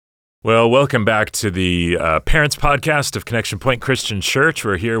Well, welcome back to the Parents Podcast of Connection Point Christian Church.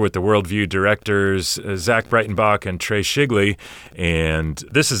 We're here with the Worldview directors, Zach Breitenbach and Trey Shigley, and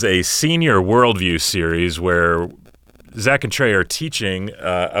this is a senior Worldview series where Zach and Trey are teaching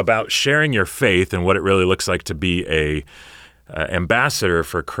about sharing your faith and what it really looks like to be a ambassador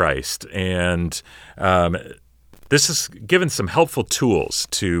for Christ. And this has given some helpful tools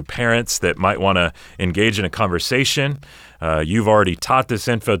to parents that might want to engage in a conversation. You've already taught this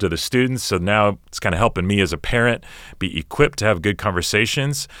info to the students, so now it's kind of helping me as a parent be equipped to have good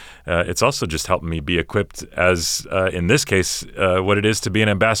conversations. It's also just helping me be equipped as, in this case, what it is to be an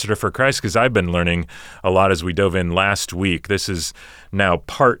ambassador for Christ, because I've been learning a lot as we dove in last week. This is now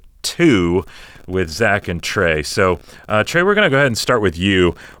part 2 with Zach and Trey. So, Trey, we're going to go ahead and start with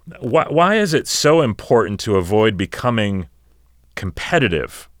you. Why is it so important to avoid becoming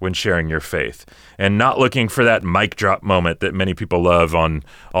competitive when sharing your faith and not looking for that mic drop moment that many people love on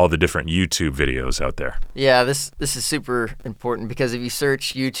all the different YouTube videos out there? Yeah, this is super important because if you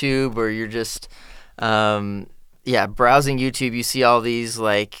search YouTube or you're just browsing YouTube, you see all these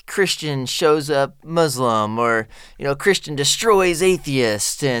like Christian shows up Muslim or Christian destroys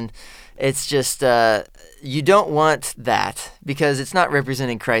atheist, and it's just you don't want that because it's not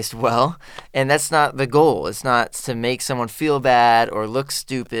representing Christ well, and that's not the goal. It's not to make someone feel bad or look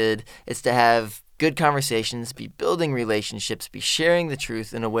stupid. It's to have good conversations, be building relationships, be sharing the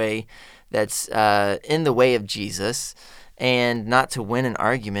truth in a way that's in the way of Jesus, and not to win an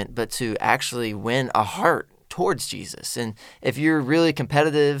argument, but to actually win a heart towards Jesus. And if you're really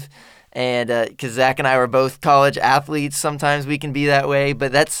competitive, and because Zach and I were both college athletes, sometimes we can be that way,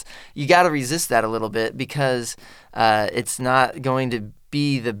 but you got to resist that a little bit because it's not going to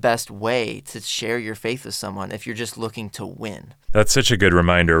be the best way to share your faith with someone if you're just looking to win. That's such a good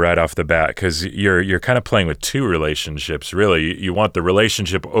reminder right off the bat, because you're kind of playing with two relationships. Really, you want the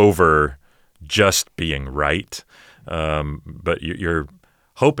relationship over just being right, but you're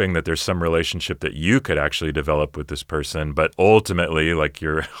hoping that there's some relationship that you could actually develop with this person, but ultimately, like,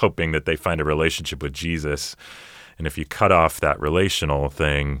 you're hoping that they find a relationship with Jesus. And if you cut off that relational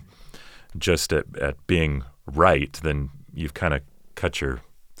thing just at being right, then you've kind of cut your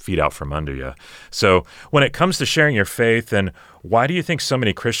feet out from under you. So when it comes to sharing your faith, then why do you think so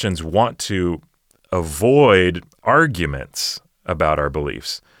many Christians want to avoid arguments about our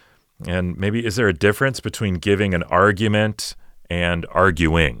beliefs? And maybe is there a difference between giving an argument and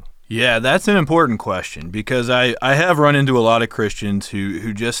arguing? Yeah, that's an important question because I have run into a lot of Christians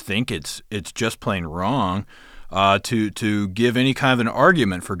who just think it's just plain wrong to give any kind of an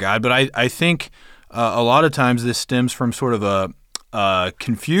argument for God. But I think a lot of times this stems from sort of a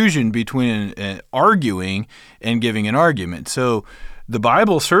confusion between arguing and giving an argument. So the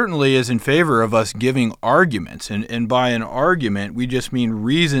Bible certainly is in favor of us giving arguments. And by an argument, we just mean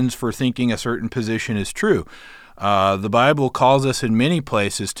reasons for thinking a certain position is true. The Bible calls us in many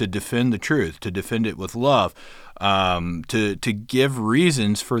places to defend the truth, to defend it with love, to give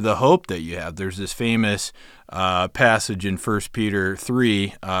reasons for the hope that you have. There's this famous passage in 1 Peter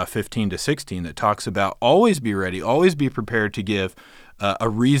 3, 15 to 16 that talks about always be ready, always be prepared to give a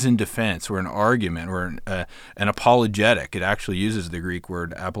reasoned defense or an argument or an apologetic. It actually uses the Greek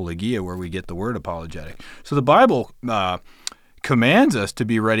word apologia, where we get the word apologetic. So the Bible commands us to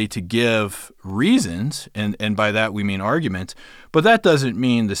be ready to give reasons, and by that we mean arguments, but that doesn't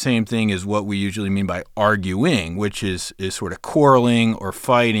mean the same thing as what we usually mean by arguing, which is sort of quarreling or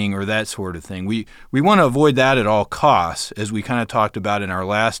fighting or that sort of thing. We want to avoid that at all costs, as we kind of talked about in our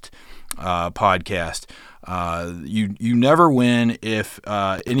last podcast. You never win if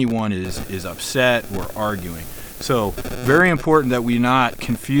anyone is upset or arguing. So very important that we not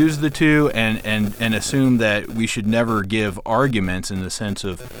confuse the two and assume that we should never give arguments in the sense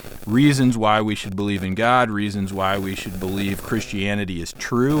of reasons why we should believe in God, reasons why we should believe Christianity is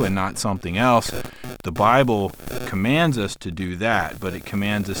true and not something else. The Bible commands us to do that, but it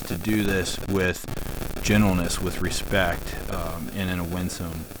commands us to do this with gentleness, with respect, and in a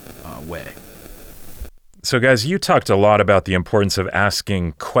winsome way. So guys, you talked a lot about the importance of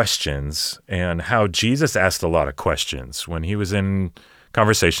asking questions and how Jesus asked a lot of questions. When he was in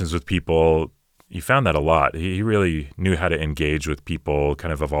conversations with people, you found that a lot. He really knew how to engage with people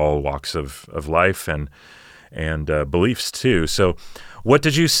kind of all walks of life and beliefs too. So what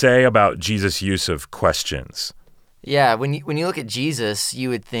did you say about Jesus' use of questions? Yeah, when you look at Jesus, you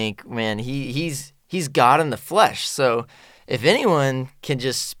would think, man, he's God in the flesh. So if anyone can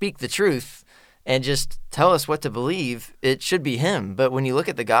just speak the truth and just tell us what to believe, it should be him. But when you look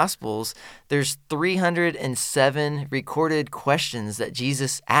at the Gospels, there's 307 recorded questions that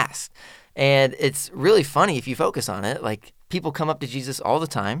Jesus asked. And it's really funny if you focus on it. Like, people come up to Jesus all the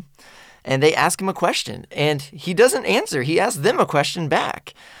time and they ask him a question and he doesn't answer. He asks them a question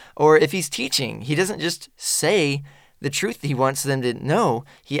back. Or if he's teaching, he doesn't just say the truth he wants them to know.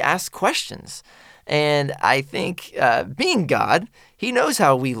 He asks questions. And I think being God, he knows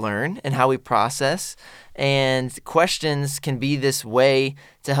how we learn and how we process. And questions can be this way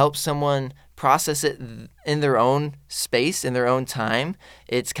to help someone process it in their own space, in their own time.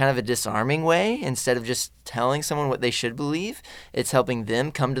 It's kind of a disarming way. Instead of just telling someone what they should believe, it's helping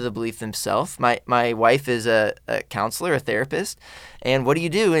them come to the belief themselves. My wife is a counselor, a therapist. And what do you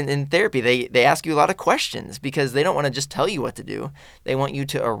do in therapy? They ask you a lot of questions because they don't want to just tell you what to do. They want you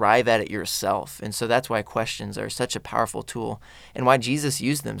to arrive at it yourself. And so that's why questions are such a powerful tool and why Jesus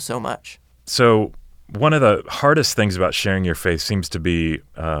used them so much. So one of the hardest things about sharing your faith seems to be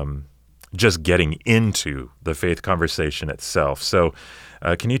just getting into the faith conversation itself. So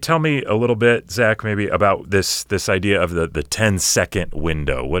can you tell me a little bit, Zach, maybe about this idea of the 10-second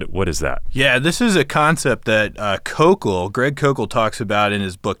window? What is that? Yeah, this is a concept that Greg Koukl talks about in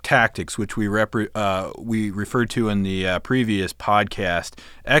his book Tactics, which we referred to in the previous podcast.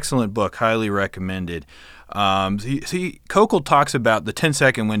 Excellent book, highly recommended. Koukl talks about the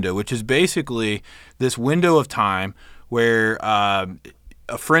 10-second window, which is basically this window of time where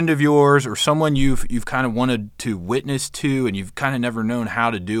a friend of yours or someone you've kind of wanted to witness to and you've kind of never known how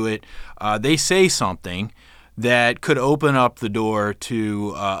to do it, they say something that could open up the door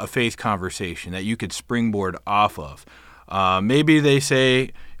to a faith conversation that you could springboard off of. Maybe they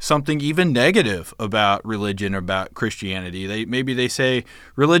say something even negative about religion or about Christianity. Maybe they say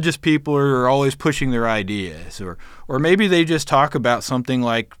religious people are always pushing their ideas, or maybe they just talk about something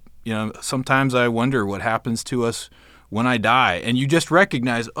like, sometimes I wonder what happens to us when I die. And you just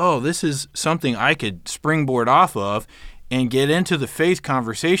recognize, oh, this is something I could springboard off of and get into the faith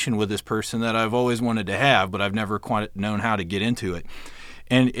conversation with this person that I've always wanted to have, but I've never quite known how to get into it.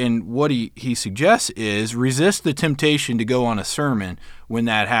 And what he suggests is resist the temptation to go on a sermon when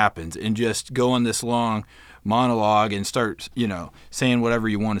that happens and just go on this long monologue and start, saying whatever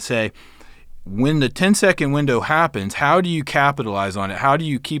you want to say. When the 10-second window happens, how do you capitalize on it? How do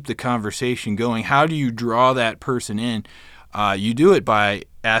you keep the conversation going? How do you draw that person in? You do it by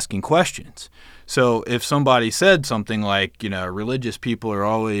asking questions. So if somebody said something like, religious people are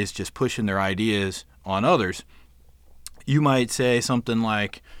always just pushing their ideas on others, you might say something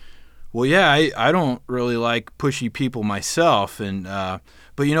like, well, yeah, I don't really like pushy people myself, but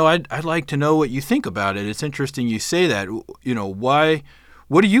I'd like to know what you think about it. It's interesting you say that. Why?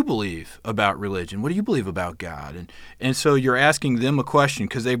 What do you believe about religion? What do you believe about God? And so you're asking them a question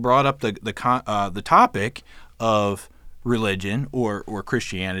because they brought up the topic of religion or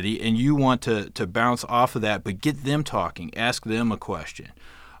Christianity, and you want to bounce off of that, but get them talking. Ask them a question.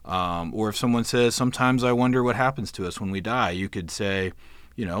 Or if someone says, sometimes I wonder what happens to us when we die, you could say,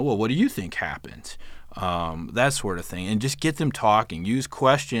 well, what do you think happens? That sort of thing. And just get them talking. Use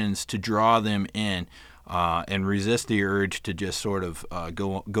questions to draw them in. And resist the urge to just sort of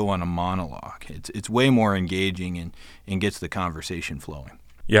go on a monologue. It's way more engaging and gets the conversation flowing.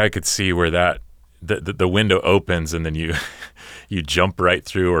 Yeah, I could see where the window opens and then you jump right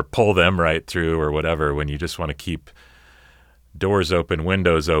through or pull them right through or whatever when you just want to keep doors open,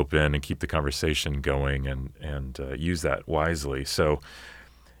 windows open, and keep the conversation going and use that wisely. So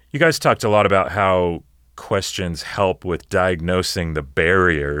you guys talked a lot about how questions help with diagnosing the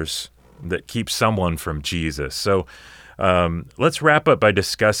barriers that keep someone from Jesus. So let's wrap up by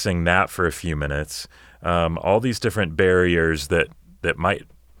discussing that for a few minutes. All these different barriers that might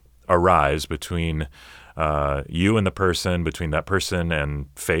arise between you and the person, between that person and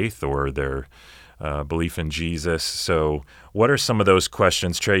faith or their belief in Jesus. So what are some of those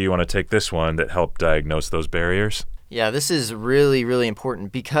questions? Trey, you want to take this one that help diagnose those barriers? Yeah, this is really, really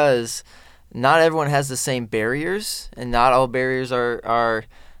important because not everyone has the same barriers and not all barriers are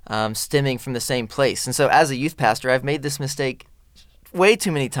stemming from the same place. And so as a youth pastor, I've made this mistake way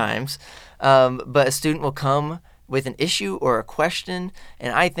too many times, but a student will come with an issue or a question,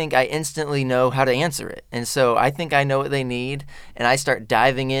 and I think I instantly know how to answer it. And so I think I know what they need, and I start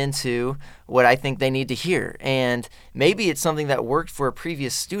diving into what I think they need to hear. And maybe it's something that worked for a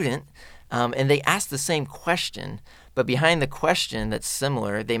previous student, and they asked the same question, but behind the question that's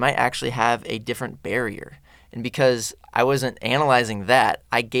similar, they might actually have a different barrier. And because I wasn't analyzing that,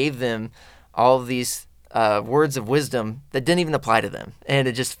 I gave them all of these words of wisdom that didn't even apply to them. And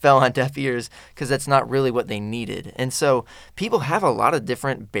it just fell on deaf ears because that's not really what they needed. And so people have a lot of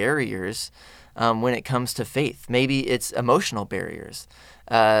different barriers when it comes to faith. Maybe it's emotional barriers.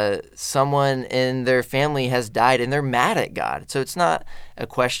 someone in their family has died and they're mad at God. So it's not a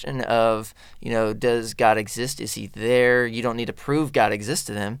question of, does God exist? Is he there? You don't need to prove God exists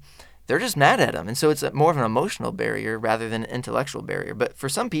to them. They're just mad at him. And so it's more of an emotional barrier rather than an intellectual barrier. But for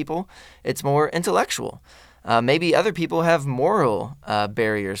some people, it's more intellectual. Maybe other people have moral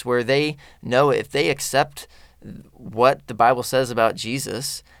barriers where they know if they accept what the Bible says about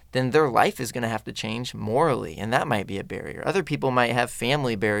Jesus, then their life is going to have to change morally, and that might be a barrier. Other people might have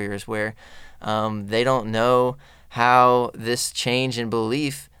family barriers where they don't know how this change in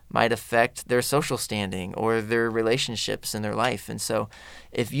belief might affect their social standing or their relationships in their life. And so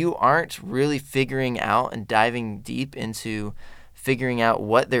if you aren't really figuring out and diving deep into figuring out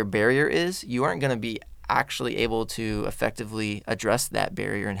what their barrier is, you aren't going to be actually able to effectively address that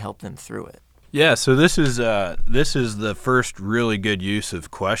barrier and help them through it. Yeah, so this is the first really good use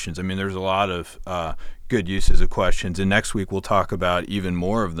of questions. I mean, there's a lot of good uses of questions, and next week we'll talk about even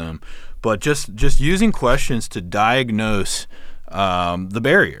more of them. But just using questions to diagnose the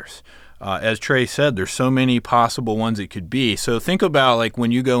barriers. As Trey said, there's so many possible ones it could be. So think about like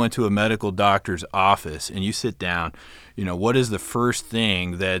when you go into a medical doctor's office and you sit down, what is the first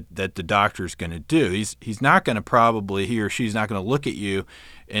thing that the doctor's going to do? He's not going to he or she's not going to look at you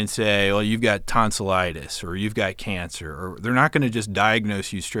and say, well, you've got tonsillitis or you've got cancer, or they're not going to just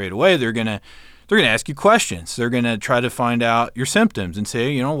diagnose you straight away. They're going to ask you questions. They're going to try to find out your symptoms and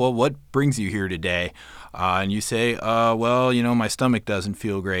say, well, what brings you here today? And you say, well, my stomach doesn't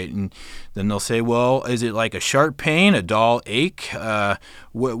feel great. And then they'll say, well, is it like a sharp pain, a dull ache?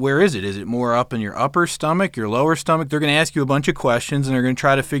 Where is it? Is it more up in your upper stomach, your lower stomach? They're going to ask you a bunch of questions, and they're going to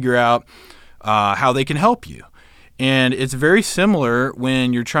try to figure out how they can help you. And it's very similar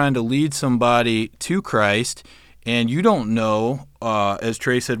when you're trying to lead somebody to Christ and you don't know, as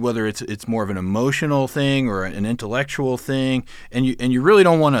Trey said, whether it's more of an emotional thing or an intellectual thing, and you really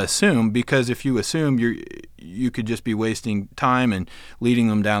don't want to assume, because if you assume, you could just be wasting time and leading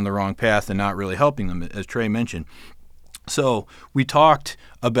them down the wrong path and not really helping them, as Trey mentioned. So we talked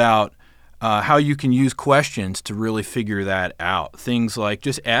about how you can use questions to really figure that out. Things like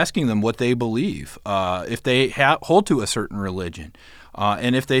just asking them what they believe, if they hold to a certain religion.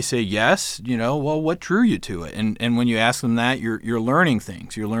 And if they say yes, well, what drew you to it? And when you ask them that, you're learning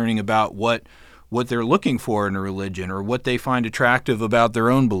things. You're learning about what they're looking for in a religion or what they find attractive about their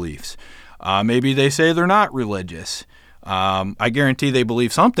own beliefs. Maybe they say they're not religious. I guarantee they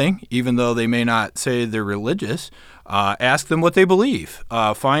believe something, even though they may not say they're religious. Ask them what they believe.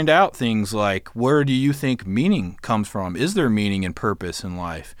 Find out things like, where do you think meaning comes from? Is there meaning and purpose in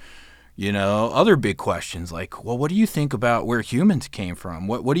life? Other big questions like, well, what do you think about where humans came from?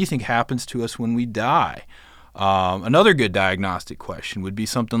 What do you think happens to us when we die? Another good diagnostic question would be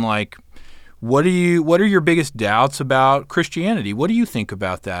something like, what are your biggest doubts about Christianity? What do you think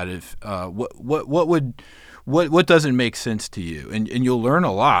about that? If what doesn't make sense to you? And you'll learn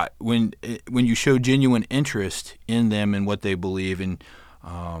a lot when you show genuine interest in them and what they believe, and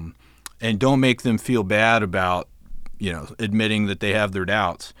don't make them feel bad about admitting that they have their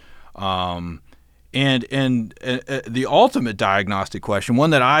doubts. And the ultimate diagnostic question, one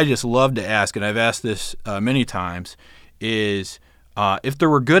that I just love to ask, and I've asked this many times, is if there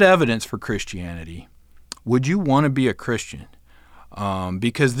were good evidence for Christianity, would you want to be a Christian?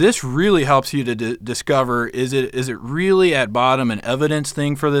 Because this really helps you to discover, is it really at bottom an evidence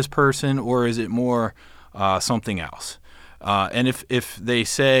thing for this person, or is it more something else? And if they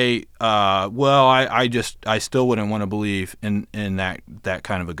say, well, I still wouldn't want to believe in that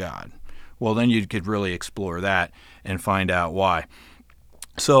kind of a God, well, then you could really explore that and find out why.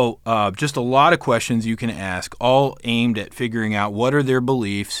 So just a lot of questions you can ask, all aimed at figuring out what are their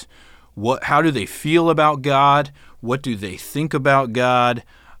beliefs, how do they feel about God, what do they think about God,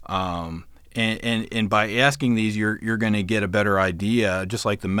 and by asking these, you're going to get a better idea, just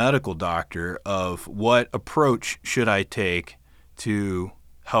like the medical doctor, of what approach should I take to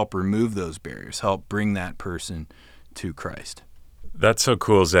help remove those barriers, help bring that person to Christ. That's so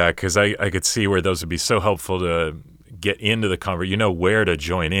cool, Zach, because I could see where those would be so helpful to get into the conversation. You know where to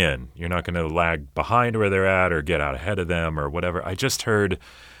join in. You're not going to lag behind where they're at or get out ahead of them or whatever. I just heard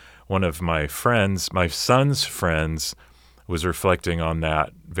one of my son's friends, was reflecting on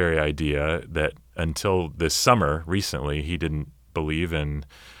that very idea, that until this summer, recently, he didn't believe in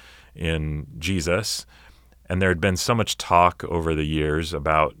Jesus. And there had been so much talk over the years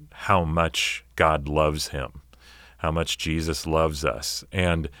about how much God loves him, how much Jesus loves us.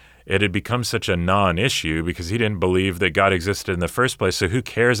 And it had become such a non-issue because he didn't believe that God existed in the first place. So who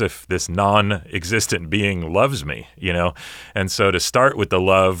cares if this non-existent being loves me, And so to start with the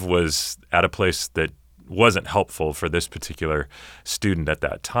love was at a place that wasn't helpful for this particular student at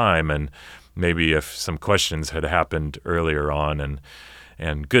that time. And maybe if some questions had happened earlier on,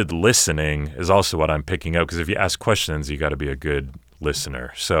 and good listening is also what I'm picking up, because if you ask questions, you got to be a good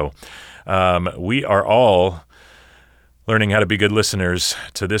listener. So we are all learning how to be good listeners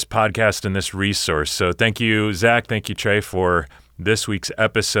to this podcast and this resource. So thank you, Zach. Thank you, Trey, for this week's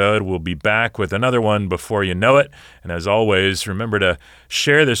episode. We'll be back with another one before you know it. And as always, remember to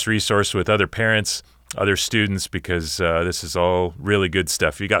share this resource with other parents, other students, because this is all really good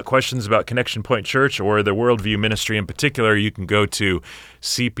stuff. If you got questions about Connection Point Church or the Worldview Ministry in particular, you can go to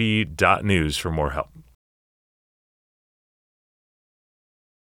cp.news for more help.